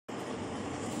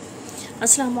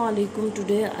Assalamu alaikum.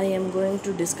 Today I am going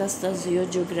to discuss the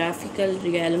geographical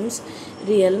realms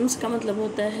का मतलब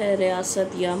होता है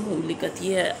रियासत या मुमलिकत।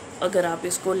 ये अगर आप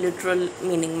इसको लिटरल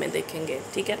मीनिंग में देखेंगे,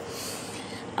 ठीक है।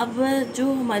 अब जो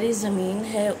हमारी ज़मीन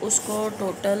है उसको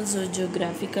टोटल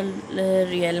जियोग्राफिकल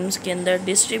रियल्म्स के अंदर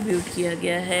डिस्ट्रीब्यूट किया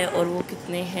गया है, और वो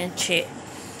कितने हैं? 6।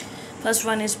 First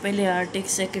one is Palearctic,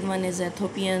 second one is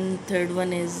एथोपियन, third one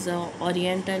is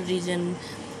oriental reason,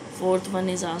 fourth one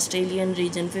is Australian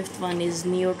region, fifth one is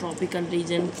Neotropical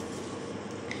region,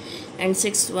 and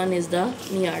sixth one is the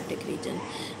Nearctic region.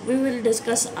 We will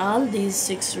discuss all these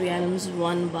 6 realms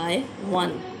one by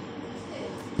one.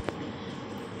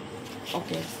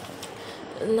 Okay.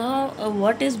 Now,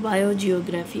 what is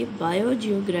biogeography?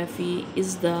 Biogeography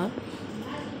is the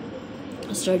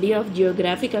study of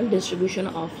geographical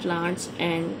distribution of plants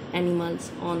and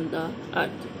animals on the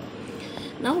earth.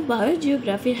 Now,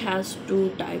 biogeography has 2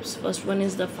 types. First one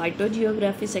is the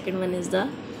phytogeography, second one is the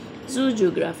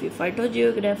zoogeography.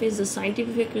 Phytogeography is the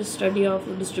scientific study of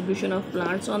distribution of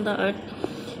plants on the earth,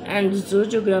 and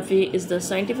zoogeography is the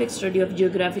scientific study of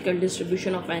geographical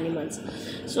distribution of animals.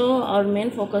 So our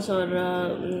main focus, or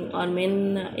our main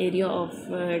area of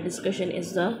discussion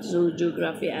is the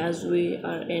zoogeography, as we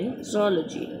are in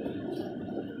zoology.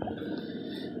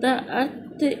 The earth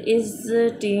the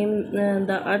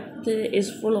earth is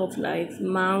full of life.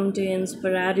 Mountains,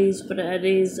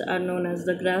 prairies are known as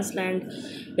the grassland,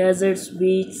 deserts,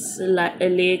 beaches,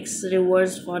 lakes,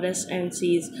 rivers, forests, and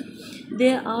seas.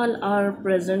 They all are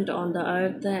present on the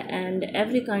earth, and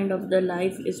every kind of the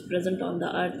life is present on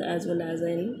the earth as well as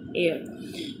in air.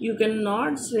 You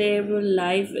cannot say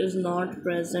life is not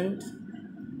present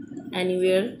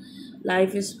anywhere.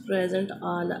 Life is present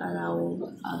all around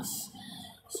us.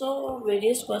 So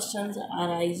various questions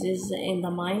arises in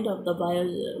the mind of the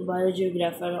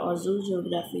biogeographer or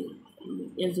zoogeographer.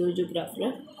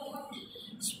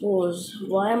 Suppose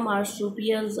why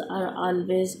marsupials are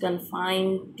always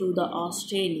confined to the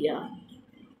Australia?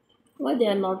 Why they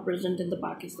are not present in the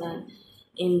Pakistan,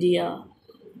 India,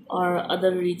 or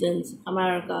other regions,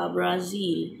 America,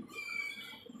 Brazil?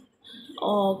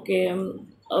 Okay.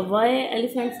 Why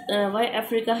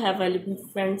Africa have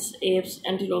elephants, apes,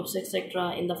 antelopes,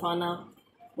 etc. in the fauna,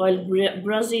 while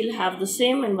Brazil have the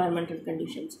same environmental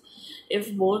conditions?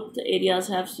 If both areas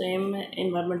have same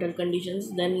environmental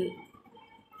conditions, then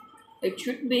it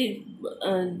should be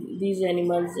these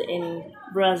animals in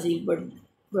Brazil, but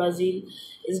Brazil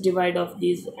is divide of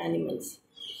these animals.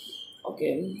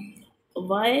 Okay.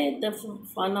 Why the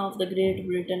fauna of the Great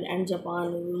Britain and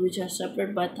Japan, which are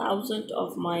separate by thousands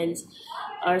of miles,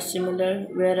 are similar,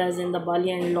 whereas in the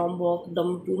Bali and Lombok, the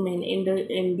two main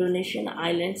Indonesian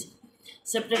islands,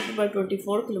 separated by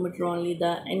 24 kilometers only,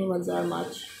 the animals are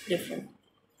much different.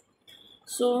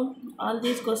 So all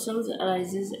these questions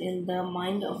arises in the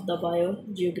mind of the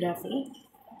biogeographer.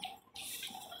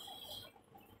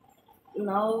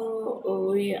 Now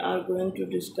we are going to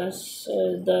discuss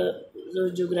the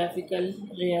geographical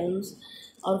realms.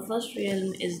 Our first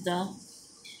realm is the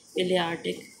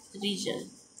Palearctic region.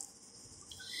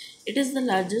 It is the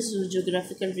largest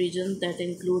geographical region that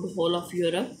include whole of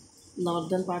Europe,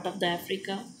 northern part of the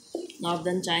Africa,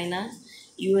 northern China.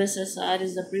 USSR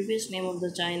is the previous name of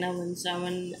the China when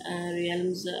 7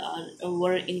 realms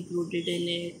were included in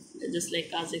it, just like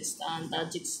Kazakhstan,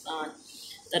 Tajikistan,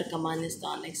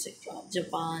 Turkmenistan, etc.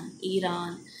 Japan,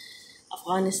 Iran,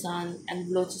 Afghanistan, and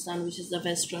Balochistan, which is the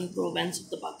western province of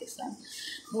the Pakistan.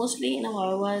 Mostly in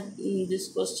our this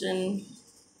question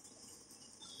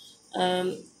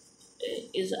um,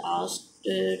 is asked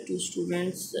to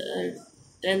students,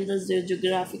 tell the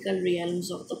geographical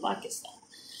realms of the Pakistan.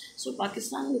 So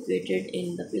Pakistan located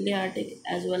in the Palearctic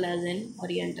as well as in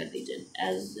Oriental region.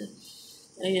 As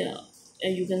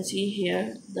you can see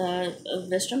here, the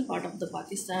western part of the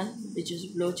Pakistan, which is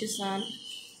Balochistan,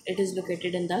 it is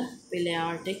located in the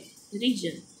Palearctic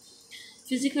region.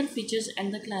 Physical features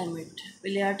and the climate.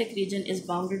 Palearctic region is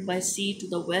bounded by sea to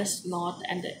the west, north,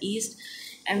 and the east,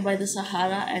 and by the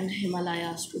Sahara and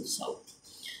Himalayas to the south.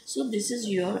 So this is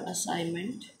your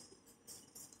assignment.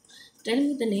 Tell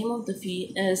me the name of the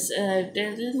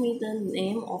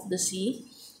sea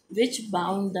which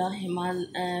bound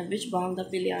the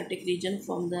Palearctic region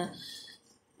from the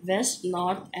west,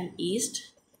 north, and east,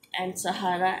 and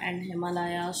Sahara and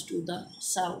Himalayas to the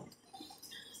south.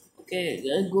 Okay,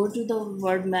 go to the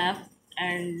word map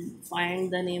and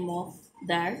find the name of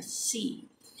that sea.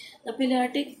 The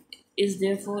Palearctic is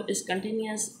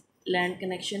continuous land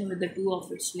connection with the two of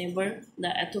its neighbor,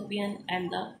 the Ethiopian and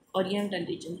the Oriental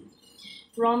region,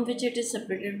 from which it is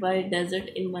separated by desert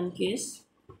in one case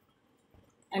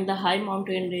and the high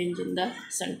mountain range in the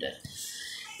center.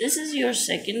 This is your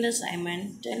second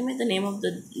assignment. Tell me the name of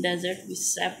the desert which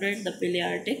separate the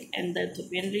Palearctic and the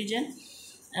Ethiopian region.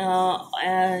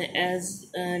 As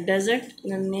desert,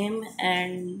 the name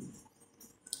and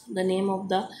the name of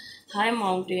the high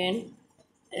mountain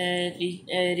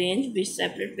range which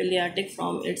separate Palearctic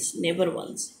from its neighbor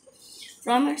ones.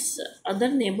 From its other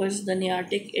neighbors, the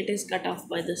Nearctic, it is cut off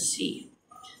by the sea.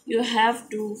 You have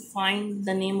to find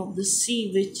the name of the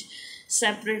sea which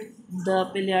separate the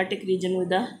Palearctic region with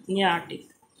the Nearctic.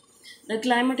 The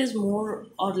climate is more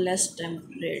or less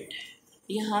temperate.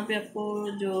 यहाँ पे आपको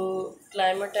जो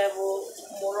climate है वो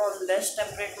मोर और less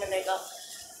temperate मिलेगा,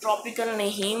 tropical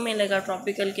नहीं मिलेगा।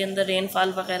 ट्रॉपिकल के अंदर रेनफॉल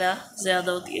वगैरह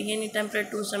ज़्यादा होती है, यानी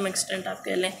टेम्परेट टू सम एक्सटेंट आप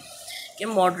कह लें कि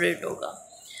मॉडरेट होगा।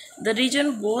 The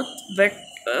reason both wait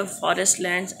forest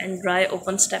lands and dry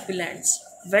open steppe lands.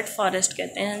 Wait forest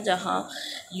कहते हैं जहाँ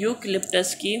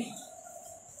यूकलिप्टस की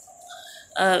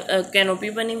कैनोपी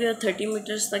बनी हुई है, 30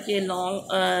 मीटर्स तक ये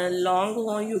लॉन्ग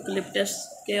हो यूकलिप्टस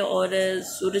के, और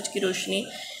सूरज की रोशनी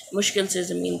मुश्किल से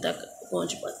ज़मीन तक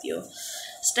पहुंच पाती हो।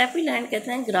 स्टेपी लैंड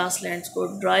कहते हैं ग्रास लैंड्स को,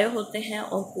 ड्राई होते हैं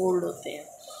और कोल्ड होते हैं।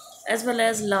 As well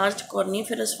as large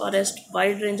कॉर्नीफेरस forest,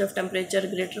 wide range of temperature,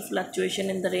 greater fluctuation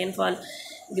in the rainfall,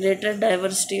 greater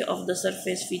diversity of the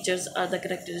surface features are the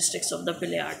characteristics of the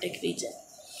Palearctic region।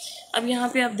 अब यहाँ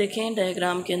पे आप देखें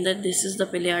डायग्राम के अंदर, this is the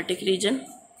Palearctic region,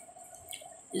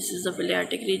 this is the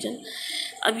Palearctic region।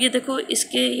 अब ये देखो,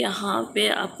 इसके यहाँ पे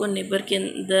आपको नेबर के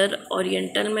अंदर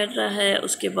ओरिएंटल मिल रहा है,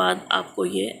 उसके बाद आपको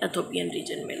ये एथोपियन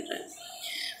रीजन मिल रहा है,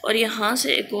 और यहाँ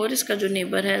से एक और इसका जो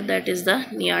नेबर है दैट इज़ द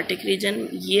नियार्टिक रीजन।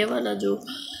 ये वाला जो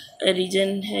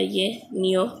रीजन है ये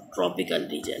नियो ट्रॉपिकल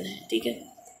रीजन है, ठीक है।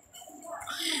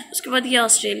 उसके बाद ये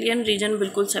ऑस्ट्रेलियन रीजन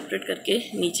बिल्कुल सेपरेट करके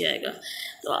नीचे आएगा।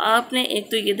 तो आपने एक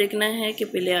तो ये देखना है कि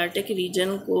पेलियार्टिक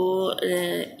रीजन को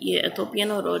ये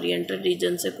एथोपियन और ओरिएंटल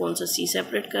रीजन से कौन सा सी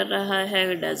सेपरेट कर रहा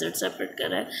है, डेजर्ट सेपरेट कर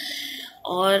रहा है,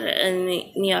 और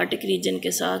नियार्टिक रीजन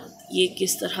के साथ ये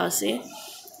किस तरह से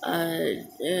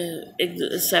एक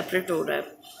सेपरेट हो रहा है।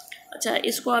 अच्छा,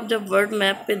 इसको आप जब वर्ल्ड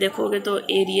मैप पे देखोगे तो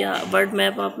एरिया, वर्ल्ड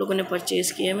मैप आप लोगों ने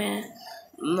परचेज़ किए हुए हैं,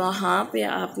 वहाँ पे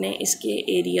आपने इसके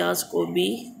एरियाज़ को भी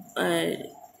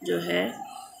जो है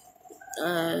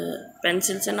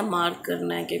पेंसिल से ना मार्क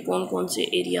करना है कि कौन कौन से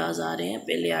एरियाज़ आ रहे हैं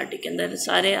पेलियार्टिक के अंदर।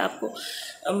 सारे आपको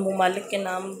ममालिक के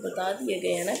नाम बता दिए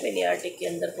गए हैं ना पेलियार्टिक के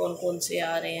अंदर कौन कौन से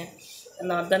आ रहे हैं।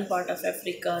 Northern part of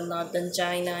Africa, northern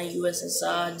China,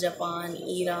 USSR, Japan,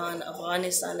 Iran,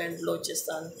 Afghanistan and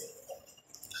Balochistan.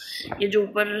 ये जो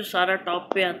ऊपर सारा टॉप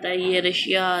पे आता है ये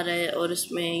रशिया आ रहा है, और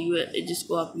इसमें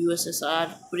जिसको आप यूएसएसआर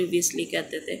प्रीवियसली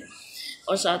कहते थे,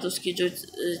 और साथ उसकी जो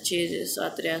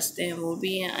 6-7 रियासतें हैं वो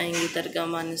भी हैं आएंगी,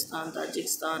 तुर्कमेनिस्तान,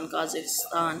 ताजिकिस्तान,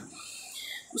 काज़ाकिस्तान।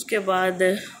 उसके बाद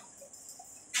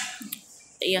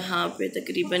यहाँ पे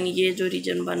तकरीबन ये जो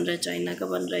रीजन बन रहा है चाइना का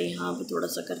बन रहा है, यहाँ पे थोड़ा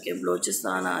सा करके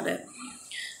बलोचिस्तान आ रहा है,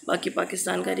 बाकी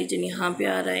पाकिस्तान का रीजन यहाँ पे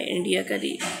आ रहा है, इंडिया का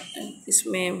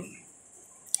इसमें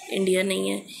इंडिया नहीं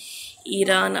है,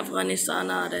 ईरान, अफ़गानिस्तान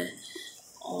आ रहा है,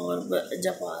 और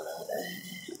जापान आ रहा है।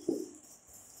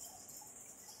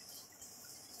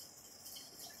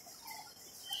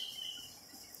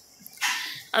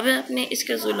 अब आपने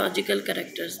इसके जूलॉजिकल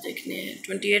कैरेक्टर्स देखने हैं।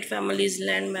 28 फैमिलीज़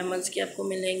लैंड मैमल्स की आपको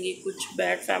मिलेंगी, कुछ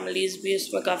बैड फैमिलीज़ भी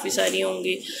इसमें काफ़ी सारी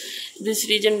होंगी। This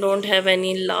reason don't have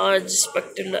any large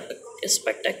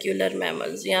spectacular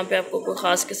mammals. यहाँ पे आपको कोई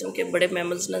ख़ास किस्म के बड़े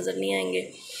मैमल्स नज़र नहीं आएंगे।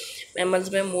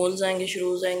 मैमल्स में मोल्स आएंगे,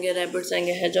 श्रूज आएंगे, रैबिट्स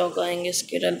आएंगे, हेजॉग आएंगे,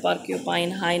 squirrel,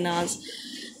 पार्क्यूपाइन, hyenas,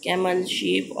 camel,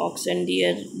 sheep, oxen,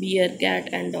 dear, beer,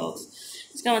 cat and dogs.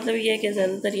 इसका मतलब ये है कि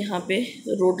ज़्यादातर यहाँ पे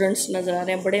रोडेंट्स नज़र आ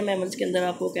रहे हैं। बड़े मैमल्स के अंदर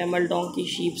आपको camel, donkey,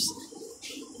 sheeps,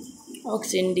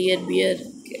 oxen, dear, beer,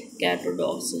 cat और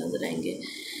डॉग्स नज़र आएंगे।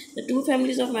 The two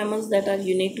families of mammals that are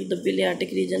unique to the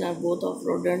पेलियार्टिक reason are both of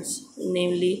rodents,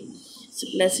 namely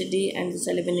Ceplicidae and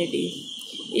Salvinidae.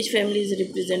 Each family is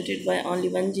represented by only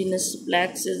one genus.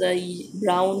 Plax is a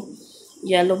brown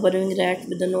yellow burrowing rat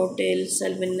with a no tail.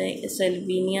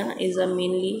 Salvinia is a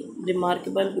mainly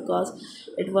remarkable because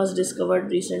it was discovered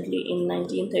recently in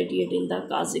 1938 in the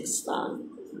Kazakhstan।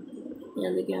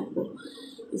 यहाँ देखिए आपको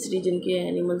इस reason के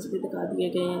animals भी दिखा दिए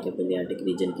गए हैं कि पेलियार्टिक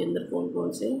रीजन के अंदर कौन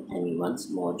कौन से एनिमल्स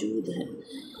मौजूद हैं।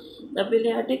 The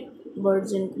पेलियार्टिक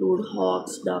birds include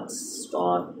hawks, ducks,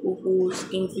 stork, cuckoos,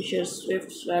 kingfishers,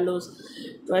 swifts, swallows,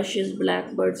 thrushes,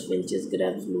 blackbirds, finches,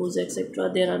 grebes, loons, etc.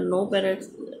 There are no parrots.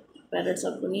 Parrots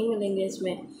आपको नहीं मिलेंगे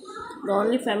इसमें। The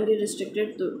only family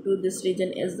restricted to this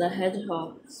region is the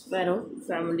hedgehog sparrow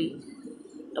family।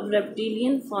 अब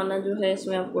reptilian फाना जो है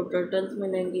इसमें आपको टर्टल्स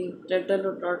मिलेंगे। टर्टल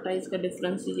और टॉर्टाइज का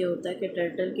डिफरेंस ये होता है कि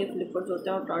टर्टल के फ्लिपर्स होते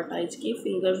हैं और टॉर्टाइज की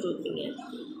फिंगर्स होती हैं।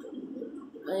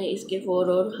 इसके फोर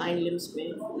और हाइंड लिम्स में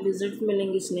लिजर्ड्स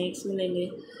मिलेंगे, स्नेक्स मिलेंगे,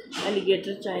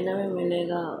 एलिगेटर चाइना में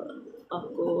मिलेगा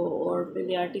आपको। और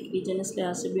पेलियार्टिक रीजन इस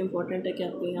लिहाज से भी इम्पोर्टेंट है कि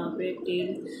आपको यहाँ पे टेल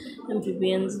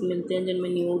एम्फीबियंस मिलते हैं जिनमें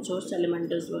न्यूट्स और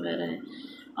सैलमेंडर्स वगैरह हैं।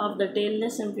 Of the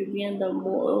tailless amphibian the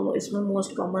इसमें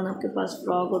मोस्ट कॉमन आपके पास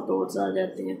फ्रॉग और टोड्स आ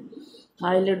जाते हैं।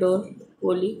 हाइलिड और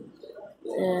पोली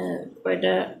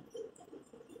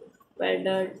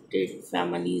पेडार्टिक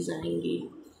फैमिलीज आएंगी।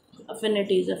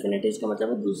 अफिनिटीज़ का मतलब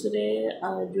है दूसरे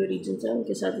जो रीजन्स हैं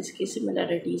उनके साथ इसकी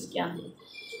सिमिलैरिटीज़ क्या हैं।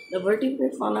 The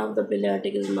vertebrate fauna of the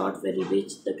Palearctic is not very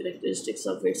rich. The characteristics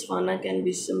of its fauna can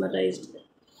be summarized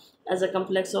as a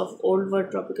complex of old world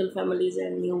tropical families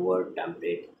and new world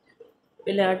temperate.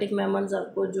 Palearctic mammals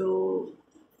आपको जो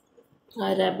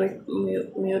rabbit,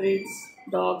 म्यूरिड्स,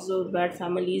 dogs और bat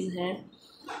families हैं,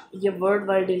 ये world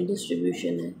wide in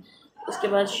distribution है। इसके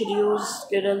बाद श्रियूज,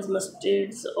 squirrels,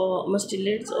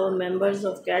 मस्टिलेट्स और members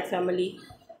of cat family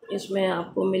इसमें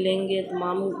आपको मिलेंगे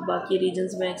तमाम बाकी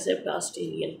रीजन्स में accept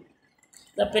Australian.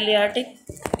 The पेलियार्टिक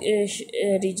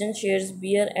region shares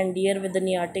bear and deer with the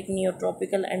Nearctic,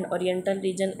 Neotropical and Oriental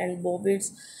region, and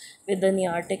bovids with the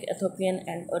Nearctic, Ethiopian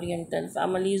and Oriental.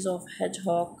 Families of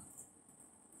hedgehog,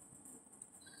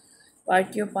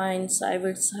 porcupine,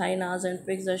 civettes, hyenas and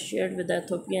pigs are shared with the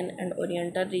Ethiopian and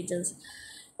Oriental regions.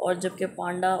 और जबकि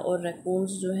पांडा और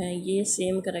रैकून्स जो हैं ये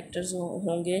same characters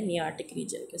होंगे नियार्टिक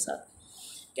reason के साथ।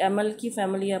 Camel की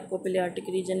फैमिली आपको पेलियार्टिक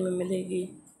रीजन में मिलेगी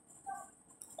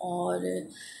और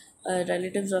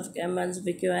relatives of camels,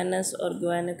 Vicuanus or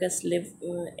Guianacus live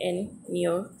in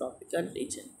neotropical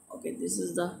region. Okay, this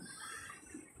is the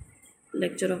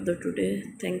lecture of the today.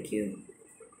 Thank you.